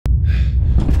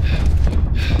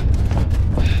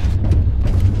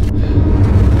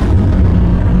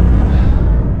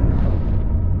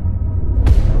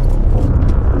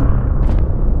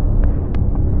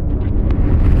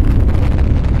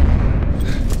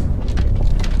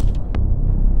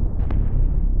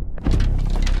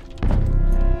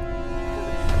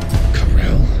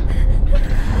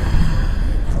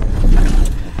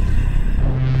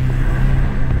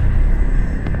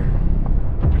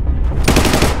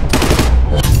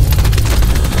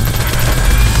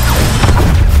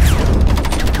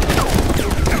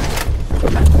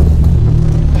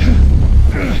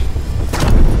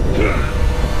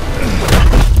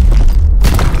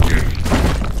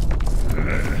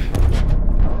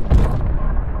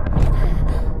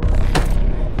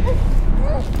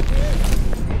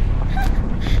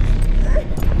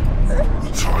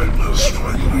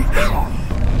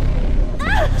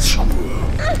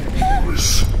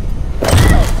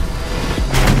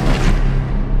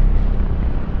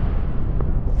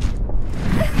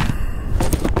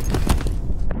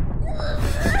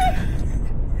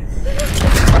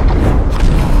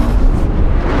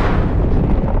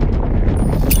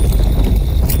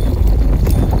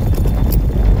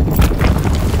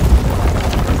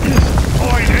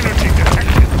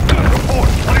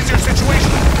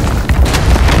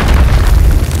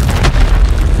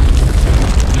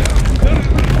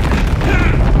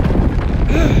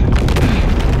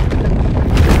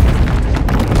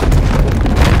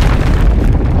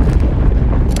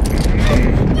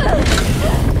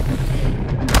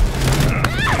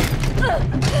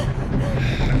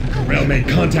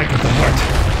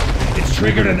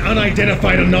triggered an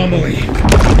unidentified anomaly.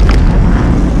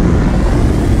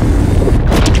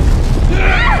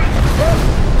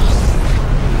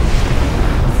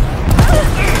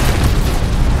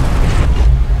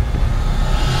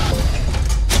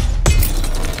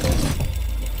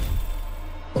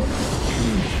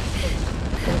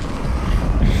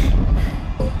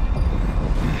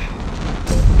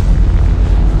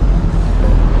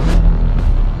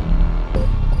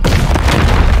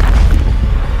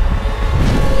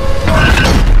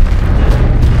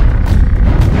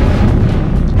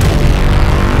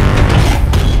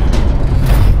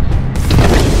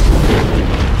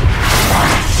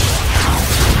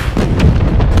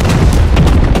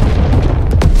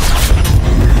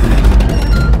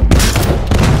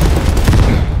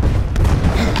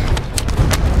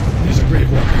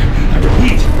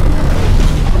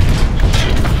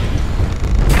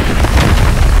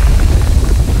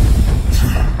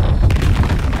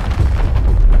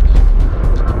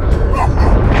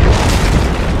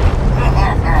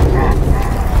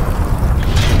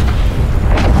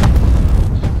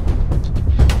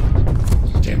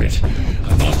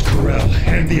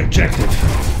 The objective.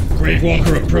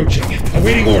 Gravewalker approaching.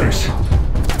 Awaiting orders.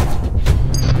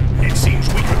 It seems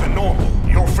weaker than normal.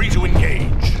 You're free to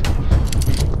engage.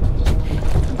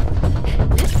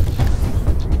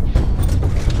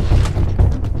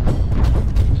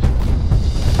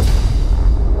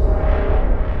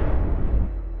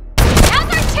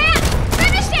 Now's our chance!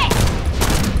 Finish it!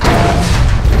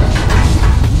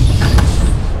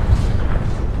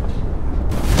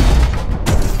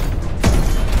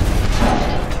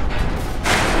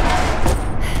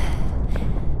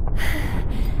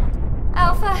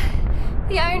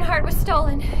 The Ironheart was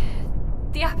stolen.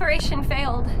 The operation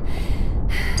failed.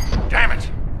 Damn it!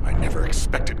 I never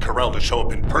expected Karel to show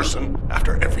up in person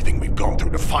after everything we've gone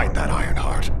through to find that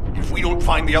Ironheart. If we don't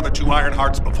find the other two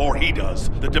Ironhearts before he does,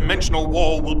 the dimensional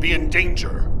wall will be in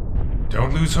danger.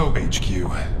 Don't lose hope, HQ.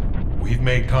 We've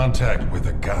made contact with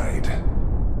a guide.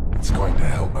 It's going to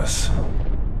help us.